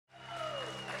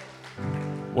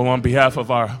Well, on behalf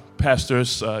of our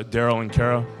pastors, Daryl and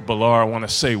Kara Ballar, I want to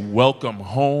say welcome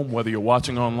home, whether you're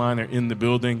watching online or in the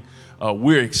building.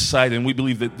 We're excited, and we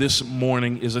believe that this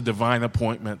morning is a divine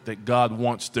appointment, that God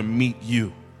wants to meet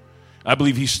you. I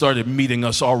believe he started meeting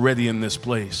us already in this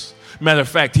place. Matter of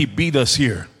fact, he beat us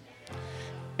here.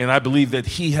 And I believe that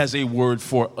he has a word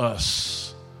for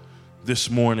us this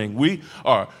morning. We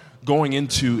are going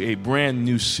into a brand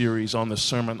new series on the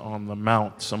Sermon on the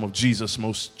Mount, some of Jesus'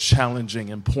 most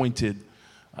challenging and pointed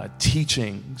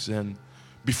teachings. And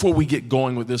before we get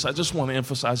going with this, I just want to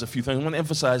emphasize a few things. I want to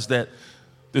emphasize that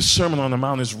this Sermon on the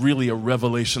Mount is really a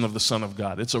revelation of the Son of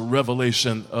God. It's a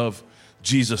revelation of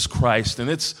Jesus Christ. And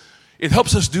it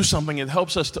helps us do something. It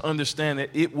helps us to understand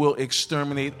that it will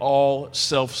exterminate all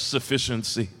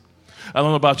self-sufficiency. I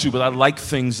don't know about you, but I like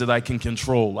things that I can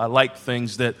control. I like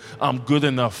things that I'm good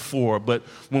enough for. But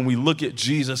when we look at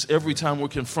Jesus, every time we're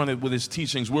confronted with his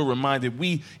teachings, we're reminded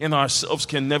we in ourselves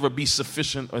can never be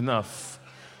sufficient enough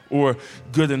or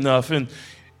good enough. And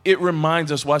it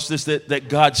reminds us, watch this, that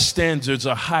God's standards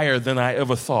are higher than I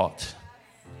ever thought.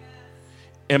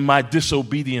 And my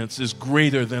disobedience is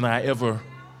greater than I ever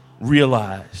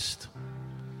realized.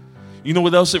 You know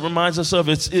what else it reminds us of?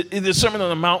 It's the Sermon on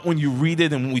the Mount, when you read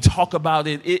it and when we talk about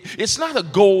it, it's not a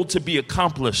goal to be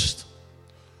accomplished.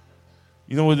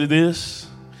 You know what it is?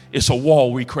 It's a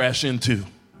wall we crash into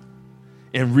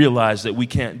and realize that we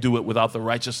can't do it without the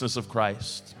righteousness of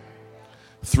Christ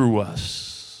through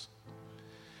us.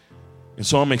 And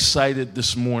so I'm excited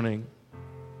this morning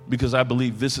because I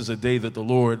believe this is a day that the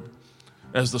Lord,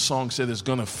 as the song said, is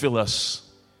going to fill us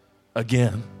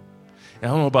again. And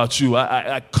I don't know about you,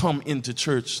 I come into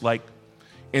church like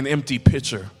an empty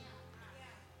pitcher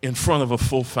in front of a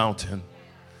full fountain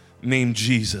named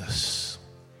Jesus.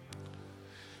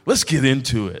 Let's get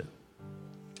into it.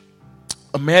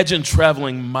 Imagine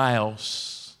traveling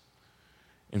miles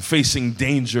and facing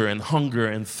danger and hunger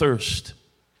and thirst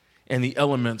and the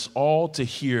elements, all to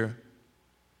hear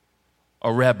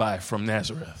a rabbi from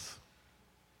Nazareth.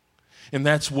 And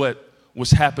that's what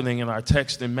was happening in our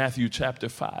text in Matthew chapter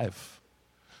 5.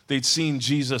 They'd seen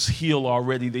Jesus heal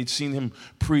already. They'd seen him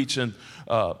preach and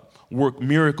work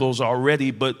miracles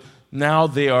already. But now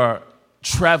they are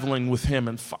traveling with him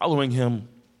and following him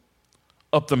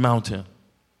up the mountain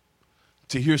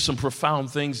to hear some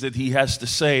profound things that he has to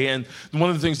say. And one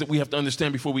of the things that we have to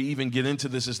understand before we even get into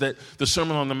this is that the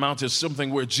Sermon on the Mount is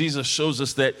something where Jesus shows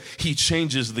us that he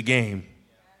changes the game.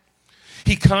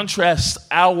 He contrasts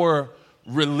our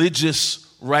religious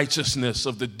righteousness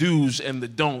of the do's and the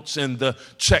don'ts and the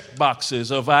check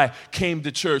boxes of I came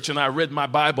to church and I read my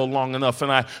Bible long enough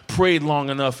and I prayed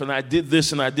long enough and I did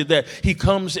this and I did that. He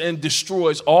comes and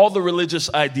destroys all the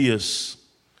religious ideas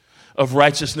of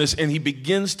righteousness, and he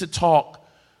begins to talk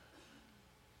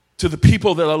to the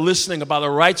people that are listening about a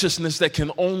righteousness that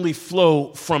can only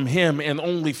flow from him and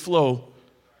only flow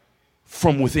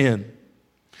from within.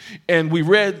 And we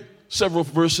read several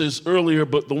verses earlier,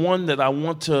 but the one that I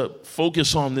want to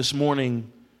focus on this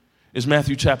morning is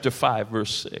Matthew chapter 5,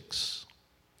 verse 6.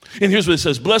 And here's what it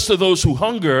says: "Blessed are those who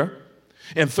hunger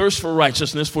and thirst for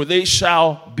righteousness, for they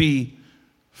shall be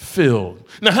filled."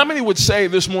 Now, how many would say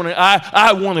this morning,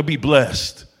 I want to be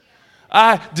blessed?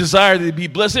 I desire to be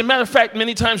blessed. As a matter of fact,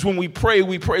 many times when we pray,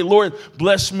 Lord,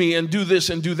 bless me and do this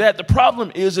and do that. The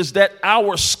problem is that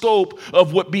our scope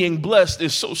of what being blessed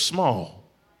is so small.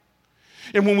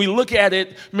 And when we look at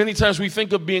it, many times we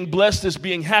think of being blessed as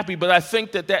being happy, but I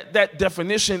think that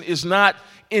definition is not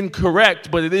incorrect,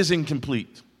 but it is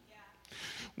incomplete.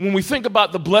 When we think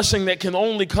about the blessing that can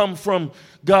only come from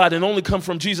God and only come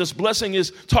from Jesus, blessing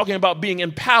is talking about being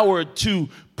empowered to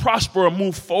prosper or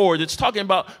move forward. It's talking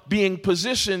about being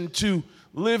positioned to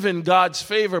live in God's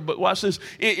favor. But watch this.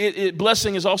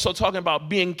 Blessing is also talking about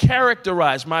being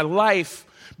characterized, my life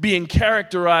being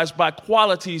characterized by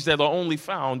qualities that are only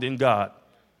found in God.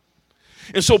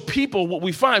 And so people, what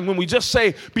we find when we just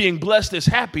say being blessed is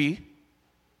happy,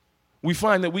 we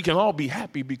find that we can all be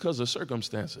happy because of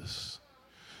circumstances.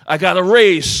 I got a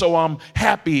raise, so I'm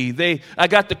happy. I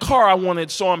got the car I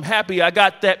wanted, so I'm happy. I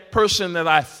got that person that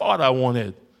I thought I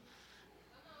wanted.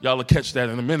 Y'all will catch that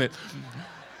in a minute.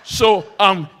 So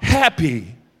I'm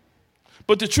happy.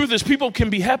 But the truth is, people can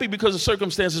be happy because of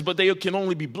circumstances, but they can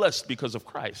only be blessed because of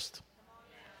Christ.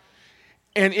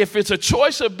 And if it's a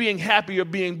choice of being happy or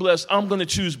being blessed, I'm going to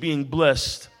choose being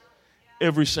blessed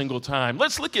every single time.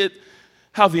 Let's look at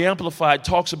how the Amplified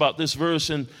talks about this verse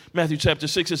in Matthew chapter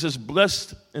 6. It says,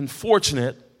 "Blessed and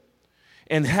fortunate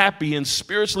and happy and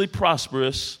spiritually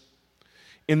prosperous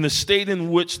in the state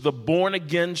in which the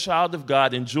born-again child of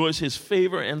God enjoys his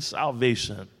favor and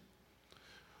salvation,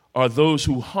 are those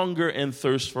who hunger and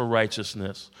thirst for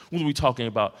righteousness. What are we talking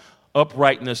about?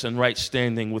 Uprightness and right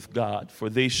standing with God, for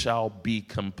they shall be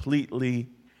completely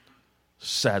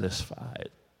satisfied.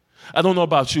 I don't know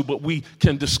about you, but we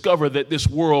can discover that this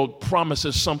world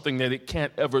promises something that it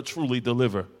can't ever truly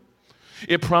deliver.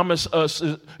 It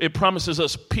promises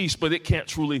us peace, but it can't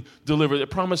truly deliver it. It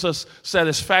promises us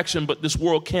satisfaction, but this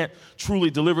world can't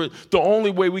truly deliver it. The only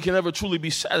way we can ever truly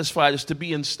be satisfied is to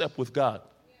be in step with God.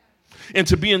 And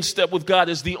to be in step with God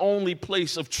is the only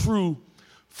place of true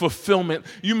fulfillment.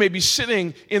 You may be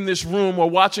sitting in this room or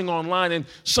watching online, and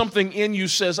something in you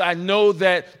says, I know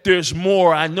that there's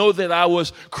more. I know that I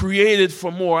was created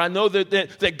for more. I know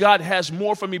that God has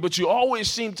more for me, but you always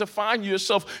seem to find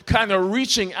yourself kind of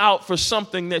reaching out for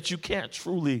something that you can't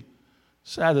truly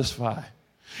satisfy.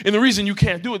 And the reason you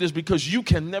can't do it is because you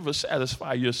can never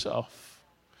satisfy yourself.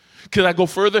 Can I go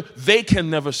further? They can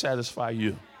never satisfy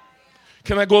you.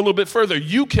 Can I go a little bit further?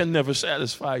 You can never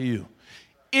satisfy you.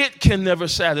 It can never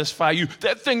satisfy you.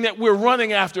 That thing that we're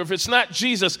running after, if it's not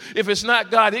Jesus, if it's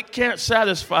not God, it can't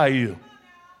satisfy you.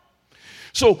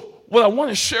 So what I want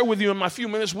to share with you in my few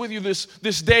minutes with you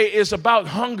this day is about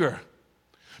hunger.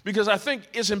 Because I think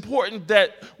it's important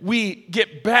that we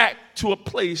get back to a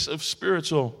place of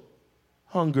spiritual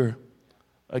hunger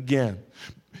again.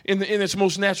 In its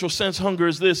most natural sense, hunger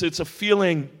is this. It's a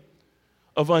feeling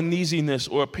of uneasiness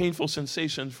or a painful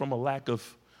sensation from a lack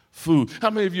of food. How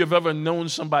many of you have ever known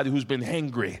somebody who's been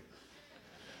hangry?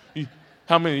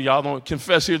 How many of y'all don't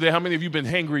confess here today? How many of you been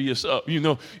hangry yourself? You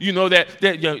know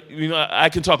that I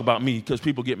can talk about me because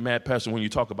people get mad, Pastor, when you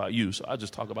talk about you. So I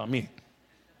just talk about me.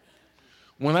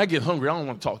 When I get hungry, I don't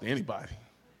want to talk to anybody.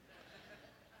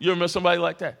 You ever met somebody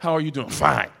like that? How are you doing?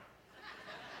 Fine.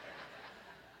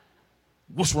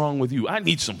 What's wrong with you? I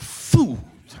need some food.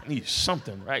 I need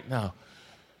something right now.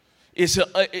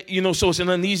 So it's an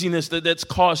uneasiness that's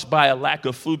caused by a lack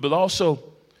of food, but also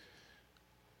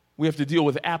we have to deal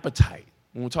with appetite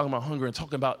when we're talking about hunger and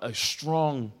talking about a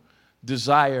strong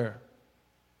desire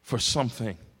for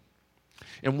something.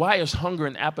 And why is hunger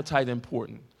and appetite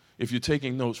important? If you're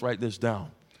taking notes, write this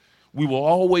down. We will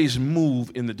always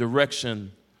move in the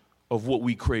direction of what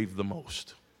we crave the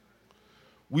most.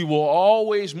 We will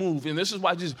always move, and this is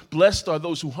why Jesus, blessed are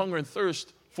those who hunger and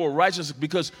thirst for righteousness,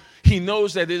 because he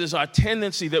knows that it is our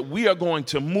tendency that we are going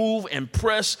to move and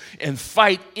press and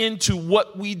fight into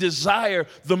what we desire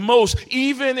the most,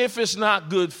 even if it's not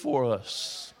good for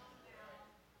us.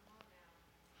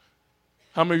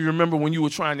 How many of you remember when you were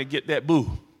trying to get that boo?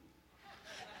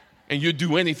 And you'd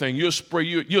do anything. You'll spray,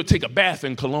 you'll take a bath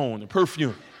in cologne and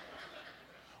perfume.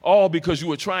 All because you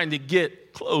were trying to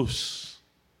get close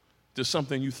to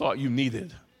something you thought you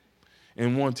needed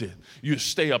and wanted. You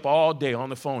stay up all day on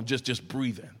the phone just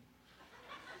breathing.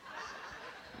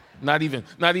 Not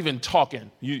even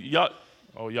talking.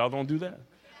 Y'all don't do that?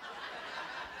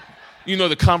 You know,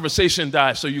 the conversation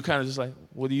dies, so you kind of just like,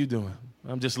 what are you doing?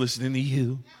 I'm just listening to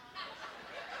you.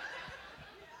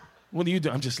 What are you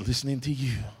doing? I'm just listening to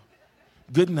you.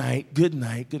 Good night, good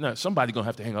night, good night. Somebody's going to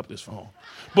have to hang up this phone.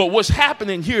 But what's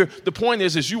happening here, the point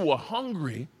is you were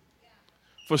hungry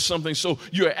for something, so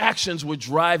your actions were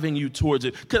driving you towards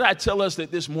it. Could I tell us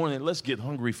that this morning, let's get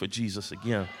hungry for Jesus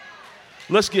again.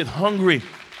 Let's get hungry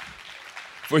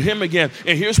for him again.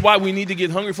 And here's why we need to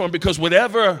get hungry for him, because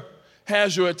whatever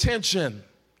has your attention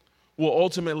will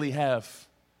ultimately have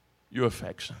your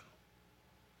affection.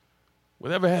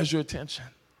 Whatever has your attention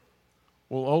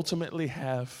will ultimately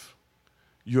have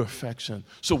your affection.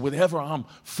 So whatever I'm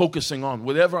focusing on,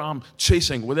 whatever I'm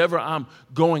chasing, whatever I'm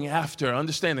going after,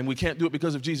 understanding we can't do it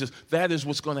because of Jesus, that is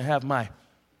what's going to have my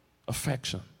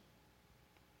affection.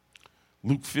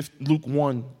 Luke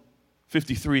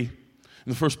 1:53, in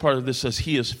the first part of this says,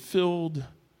 he has filled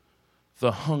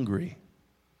the hungry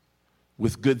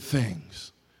with good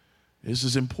things. This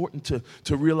is important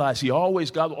to realize.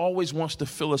 God always wants to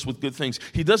fill us with good things.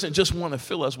 He doesn't just want to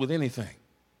fill us with anything,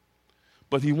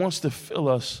 but he wants to fill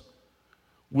us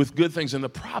with good things. And the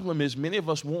problem is many of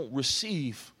us won't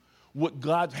receive what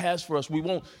God has for us. We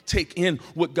won't take in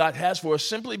what God has for us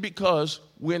simply because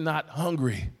we're not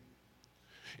hungry.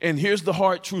 And here's the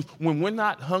hard truth. When we're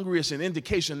not hungry, it's an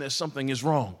indication that something is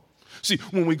wrong. See,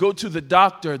 when we go to the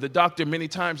doctor many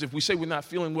times, if we say we're not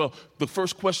feeling well, the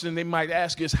first question they might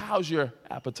ask is, how's your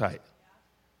appetite?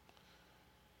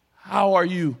 How are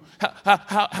you?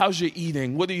 How's your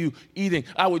eating? What are you eating?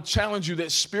 I would challenge you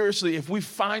that spiritually, if we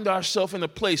find ourselves in a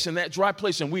place, in that dry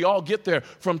place, and we all get there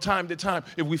from time to time,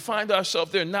 if we find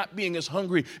ourselves there not being as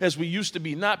hungry as we used to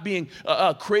be, not being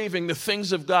craving the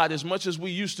things of God as much as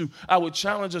we used to, I would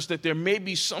challenge us that there may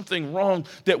be something wrong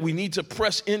that we need to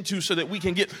press into so that we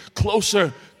can get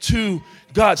closer to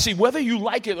God. See, whether you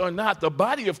like it or not, the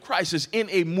body of Christ is in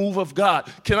a move of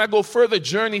God. Can I go further?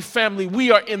 Journey family,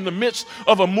 we are in the midst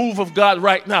of a move of God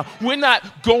right now. We're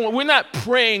not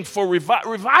praying for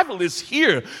revival. Revival is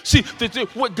here. See,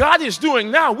 what God is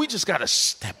doing now, we just got to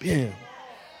step in.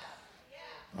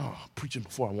 Oh, I'm preaching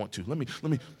before I want to. Let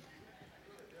me.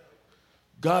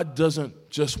 God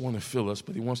doesn't just want to fill us,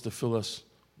 but he wants to fill us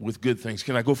with good things.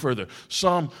 Can I go further?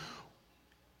 Psalm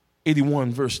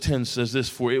 81 verse 10 says this,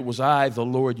 "For it was I, the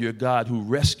Lord your God, who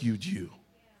rescued you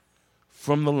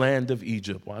from the land of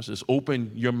Egypt." Watch this.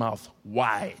 "Open your mouth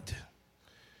wide,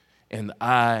 and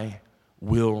I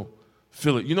will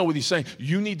fill it." You know what he's saying?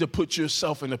 You need to put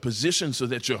yourself in a position so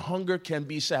that your hunger can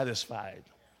be satisfied.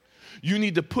 You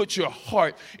need to put your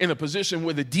heart in a position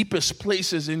where the deepest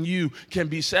places in you can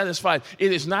be satisfied.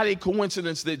 It is not a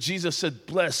coincidence that Jesus said,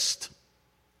 "Blessed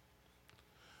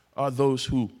are those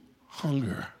who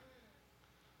hunger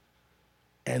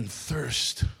and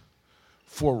thirst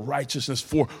for righteousness,"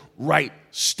 for right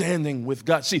standing with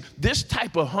God. See, this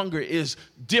type of hunger is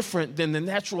different than the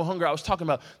natural hunger I was talking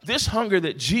about. This hunger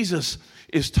that Jesus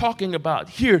is talking about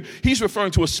here, he's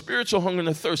referring to a spiritual hunger and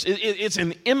a thirst. It's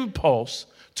an impulse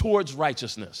towards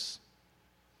righteousness.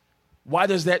 Why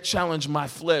does that challenge my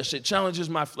flesh? It challenges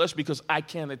my flesh because I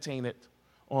can't attain it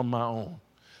on my own.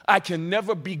 I can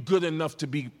never be good enough to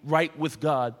be right with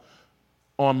God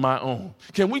on my own.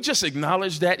 Can we just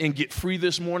acknowledge that and get free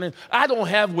this morning? I don't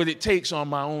have what it takes on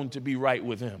my own to be right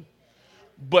with him.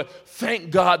 But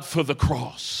thank God for the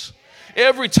cross.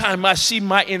 Every time I see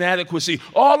my inadequacy,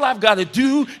 all I've got to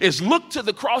do is look to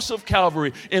the cross of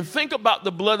Calvary and think about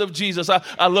the blood of Jesus.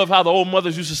 I love how the old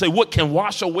mothers used to say, "What can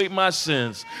wash away my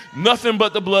sins? Nothing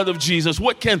but the blood of Jesus.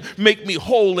 What can make me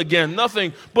whole again?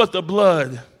 Nothing but the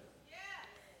blood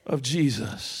of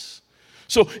Jesus."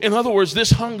 So, in other words,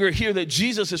 this hunger here that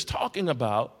Jesus is talking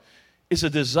about is a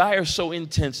desire so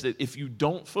intense that if you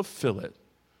don't fulfill it,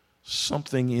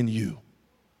 something in you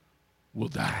will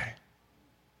die.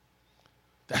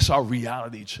 That's our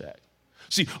reality check.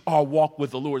 See, our walk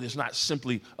with the Lord is not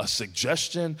simply a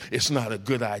suggestion. It's not a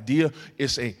good idea.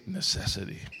 It's a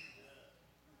necessity.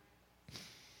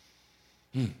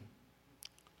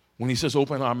 When he says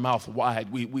open our mouth wide,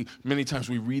 we many times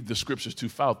we read the scriptures too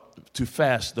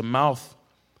fast. The mouth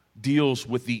deals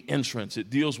with the entrance. It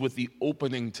deals with the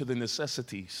opening to the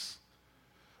necessities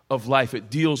of life. It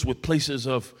deals with places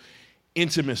of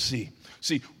intimacy.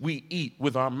 See, we eat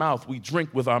with our mouth, we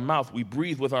drink with our mouth, we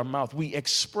breathe with our mouth, we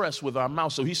express with our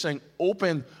mouth. So he's saying,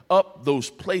 open up those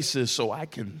places so I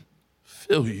can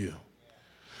fill you.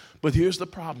 But here's the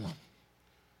problem.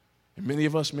 And many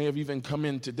of us may have even come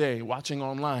in today watching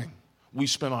online. We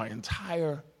spent our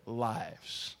entire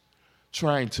lives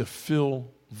trying to fill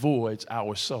voids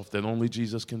ourselves that only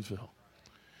Jesus can fill.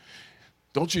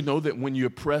 Don't you know that when you're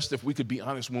pressed, if we could be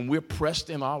honest, when we're pressed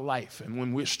in our life and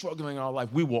when we're struggling in our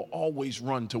life, we will always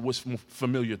run to what's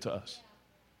familiar to us.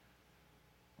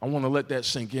 I want to let that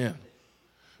sink in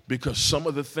because some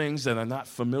of the things that are not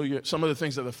familiar, some of the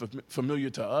things that are familiar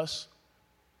to us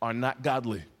are not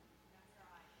godly.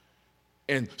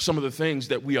 And some of the things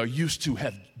that we are used to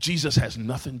Jesus has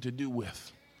nothing to do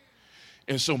with.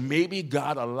 And so maybe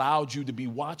God allowed you to be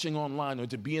watching online or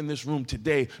to be in this room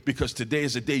today because today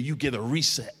is a day you get a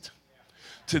reset.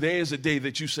 Today is a day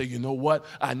that you say, you know what?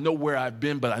 I know where I've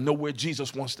been, but I know where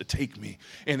Jesus wants to take me.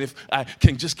 And if I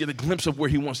can just get a glimpse of where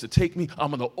he wants to take me,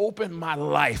 I'm going to open my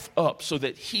life up so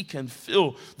that he can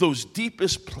fill those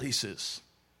deepest places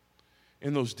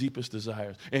and those deepest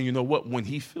desires. And you know what? When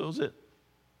he fills it,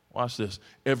 watch this,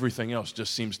 everything else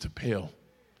just seems to pale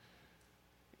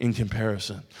in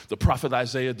comparison. The prophet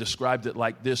Isaiah described it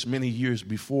like this many years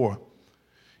before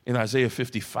in Isaiah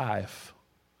 55,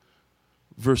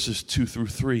 verses 2 through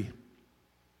 3.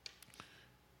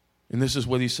 And this is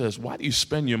what he says: "Why do you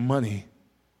spend your money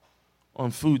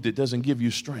on food that doesn't give you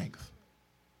strength?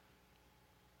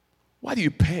 Why do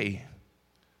you pay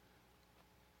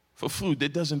for food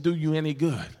that doesn't do you any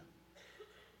good?"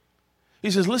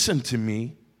 He says, "Listen to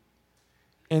me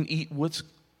and eat what's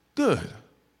good."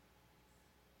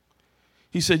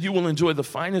 He said, "You will enjoy the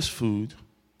finest food."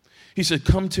 He said,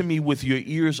 "Come to me with your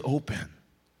ears open.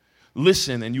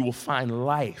 Listen, and you will find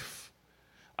life.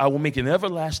 I will make an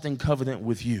everlasting covenant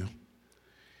with you,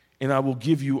 and I will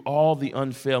give you all the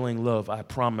unfailing love I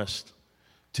promised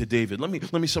to David. Let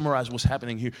me summarize what's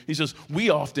happening here. He says, we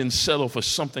often settle for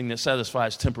something that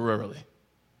satisfies temporarily.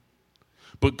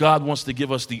 But God wants to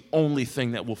give us the only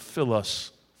thing that will fill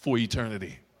us for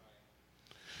eternity.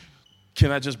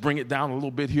 Can I just bring it down a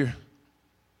little bit here?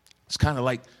 It's kind of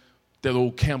like that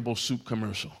old Campbell soup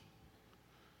commercial.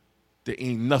 There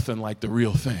ain't nothing like the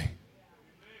real thing.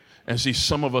 And see,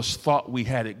 some of us thought we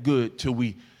had it good till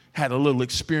we had a little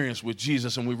experience with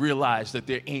Jesus and we realized that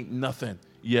there ain't nothing.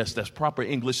 Yes, that's proper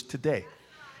English today.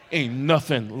 Ain't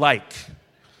nothing like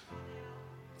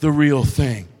the real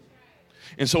thing.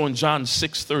 And so in John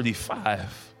 6:35,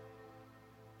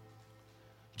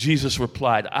 Jesus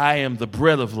replied, I am the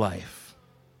bread of life.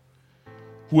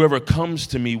 Whoever comes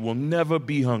to me will never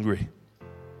be hungry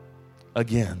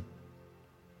again.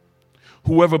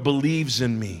 Whoever believes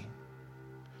in me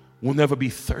will never be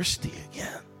thirsty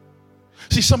again.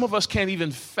 See, some of us can't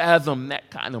even fathom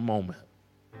that kind of moment.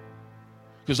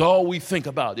 Because all we think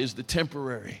about is the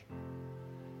temporary.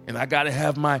 And I got to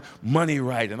have my money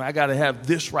right. And I got to have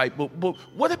this right. But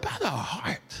what about our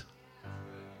heart?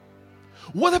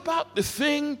 What about the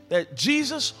thing that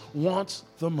Jesus wants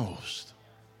the most?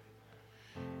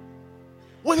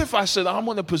 What if I said, I'm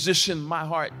going to position my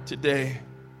heart today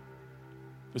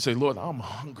to say, Lord, I'm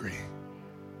hungry.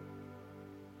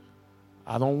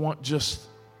 I don't want just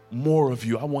more of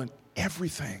you. I want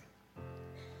everything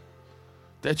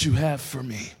that you have for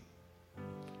me.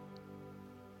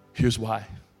 Here's why.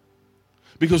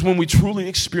 Because when we truly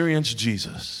experience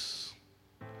Jesus,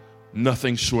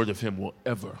 nothing short of him will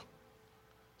ever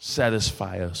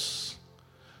satisfy us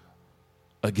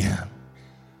again.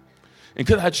 And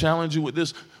could I challenge you with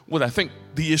this? What I think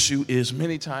the issue is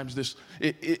many times this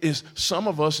is some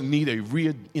of us need a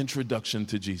reintroduction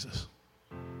to Jesus.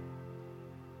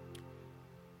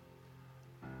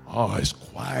 Oh, it's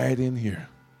quiet in here.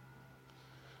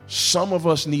 Some of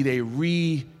us need a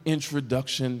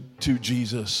reintroduction to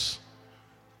Jesus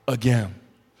again.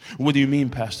 What do you mean,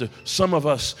 Pastor? Some of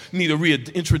us need a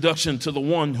reintroduction to the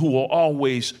one who will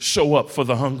always show up for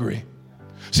the hungry.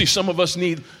 See, some of us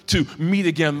need to meet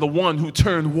again the one who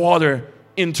turned water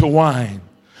into wine.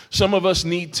 Some of us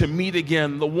need to meet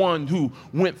again the one who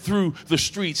went through the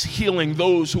streets healing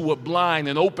those who were blind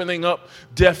and opening up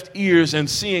deaf ears and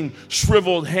seeing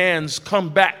shriveled hands come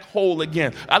back whole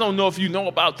again. I don't know if you know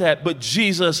about that, but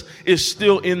Jesus is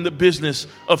still in the business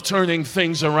of turning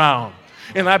things around.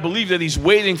 And I believe that he's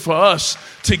waiting for us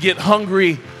to get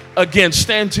hungry again.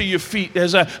 Stand to your feet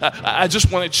as I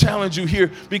just want to challenge you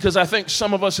here, because I think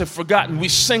some of us have forgotten. We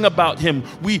sing about him.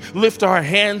 We lift our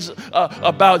hands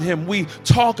about him. We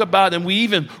talk about him. We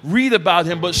even read about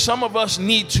him. But some of us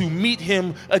need to meet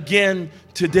him again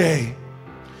today.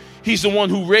 He's the one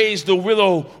who raised the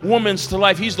widow woman to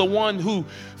life. He's the one who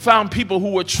found people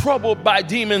who were troubled by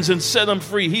demons and set them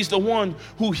free. He's the one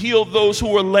who healed those who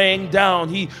were laying down.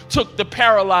 He took the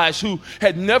paralyzed who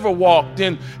had never walked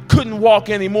and couldn't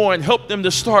walk anymore and helped them to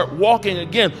start walking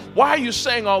again. Why are you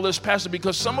saying all this, Pastor?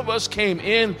 Because some of us came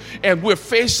in and we're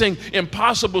facing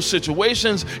impossible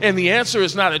situations, and the answer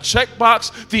is not a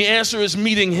checkbox. The answer is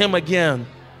meeting him again.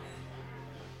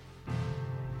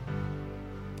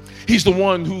 He's the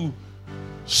one who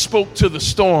spoke to the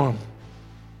storm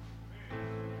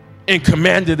and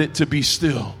commanded it to be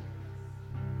still.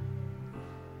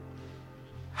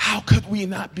 How could we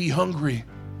not be hungry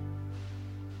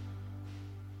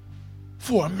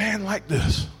for a man like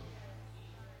this?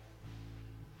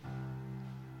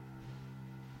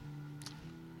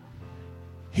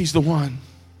 He's the one,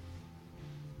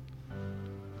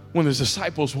 when his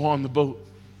disciples were on the boat,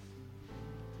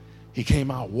 he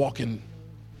came out walking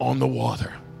on the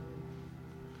water.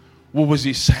 What was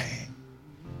he saying?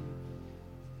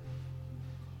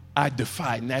 I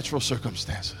defy natural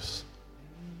circumstances.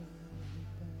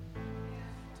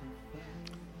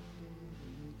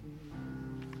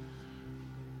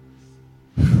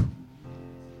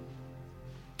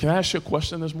 Can I ask you a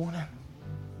question this morning?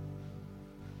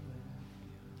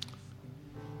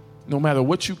 No matter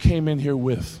what you came in here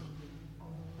with,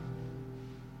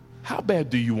 how bad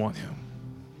do you want him?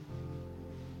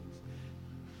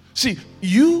 See,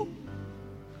 you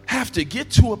have to get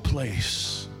to a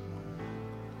place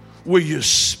where your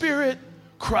spirit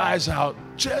cries out,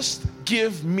 just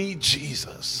give me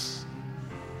Jesus.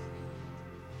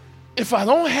 If I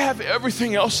don't have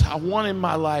everything else I want in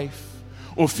my life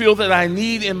or feel that I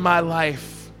need in my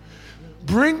life,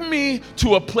 bring me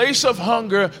to a place of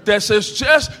hunger that says,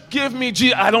 just give me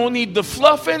Jesus. I don't need the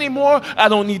fluff anymore. I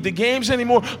don't need the games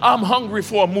anymore. I'm hungry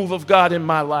for a move of God in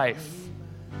my life.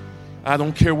 I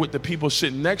don't care what the people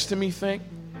sitting next to me think.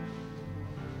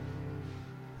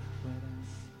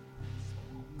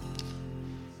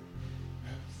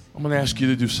 I'm going to ask you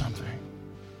to do something.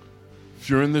 If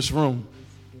you're in this room,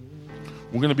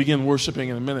 we're going to begin worshiping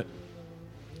in a minute.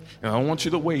 And I want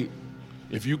you to wait.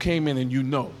 If you came in and you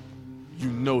know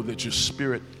that your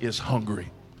spirit is hungry,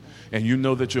 and you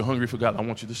know that you're hungry for God, I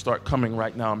want you to start coming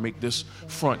right now and make this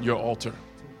front your altar.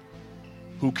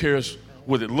 Who cares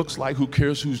what it looks like? Who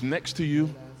cares who's next to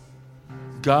you?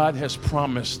 God has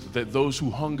promised that those who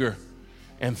hunger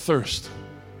and thirst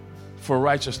for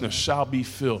righteousness shall be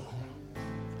filled.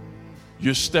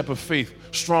 Your step of faith,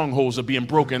 strongholds are being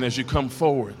broken as you come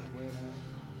forward.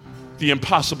 The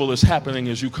impossible is happening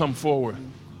as you come forward.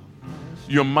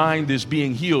 Your mind is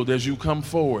being healed as you come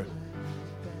forward.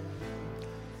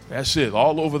 That's it,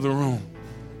 all over the room.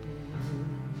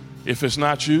 If it's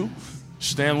not you,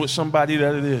 stand with somebody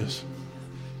that it is.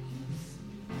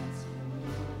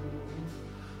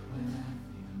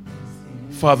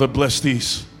 Father, bless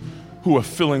these who are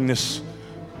filling this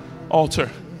altar.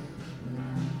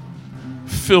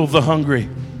 Fill the hungry.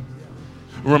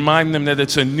 Remind them that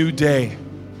it's a new day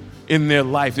in their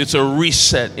life. It's a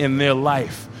reset in their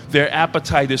life. Their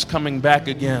appetite is coming back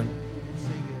again.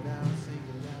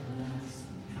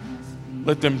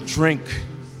 Let them drink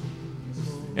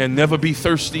and never be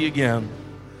thirsty again.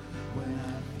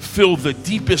 Fill the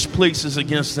deepest places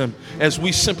against them as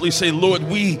we simply say, Lord,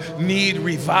 we need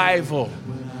revival.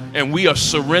 And we are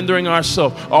surrendering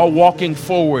ourselves, are walking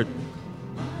forward.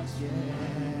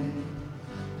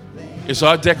 It's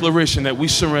our declaration that we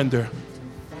surrender.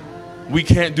 We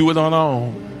can't do it on our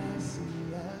own.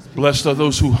 Blessed are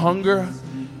those who hunger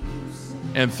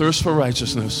and thirst for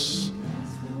righteousness,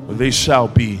 for they shall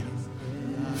be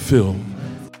filled.